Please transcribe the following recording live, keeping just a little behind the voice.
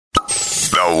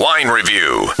The Wine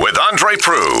Review with Andre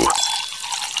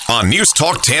Proulx on News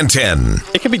Talk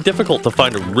 1010. It can be difficult to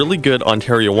find a really good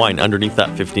Ontario wine underneath that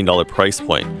 $15 price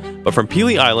point. But from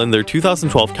Pelee Island, their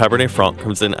 2012 Cabernet Franc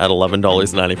comes in at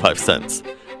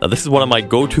 $11.95. Now, this is one of my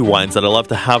go-to wines that I love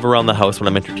to have around the house when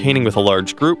I'm entertaining with a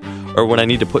large group or when I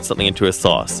need to put something into a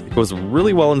sauce. It goes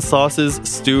really well in sauces,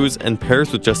 stews, and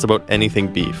pairs with just about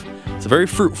anything beef. It's very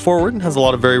fruit-forward and has a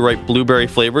lot of very ripe blueberry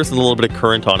flavors and a little bit of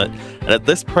currant on it. And at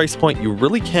this price point, you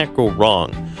really can't go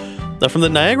wrong. Now, from the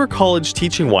Niagara College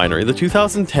Teaching Winery, the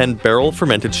 2010 Barrel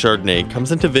Fermented Chardonnay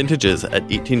comes into vintages at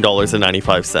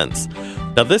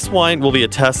 $18.95. Now, this wine will be a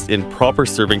test in proper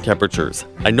serving temperatures.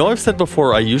 I know I've said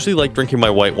before I usually like drinking my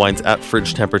white wines at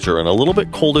fridge temperature and a little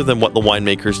bit colder than what the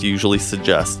winemakers usually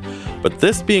suggest. But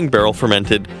this being barrel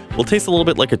fermented will taste a little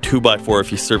bit like a 2x4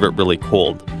 if you serve it really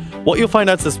cold. What you'll find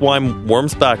out is this wine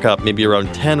warms back up maybe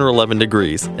around 10 or 11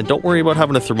 degrees, and don't worry about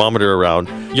having a thermometer around.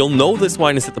 You'll know this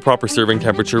wine is at the proper serving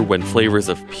temperature when flavors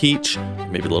of peach,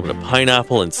 maybe a little bit of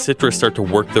pineapple and citrus start to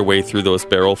work their way through those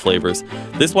barrel flavors.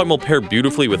 This wine will pair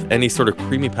beautifully with any sort of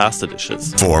creamy pasta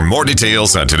dishes. For more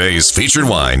details on today's featured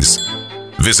wines,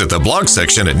 visit the blog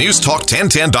section at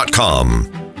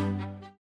newstalk1010.com.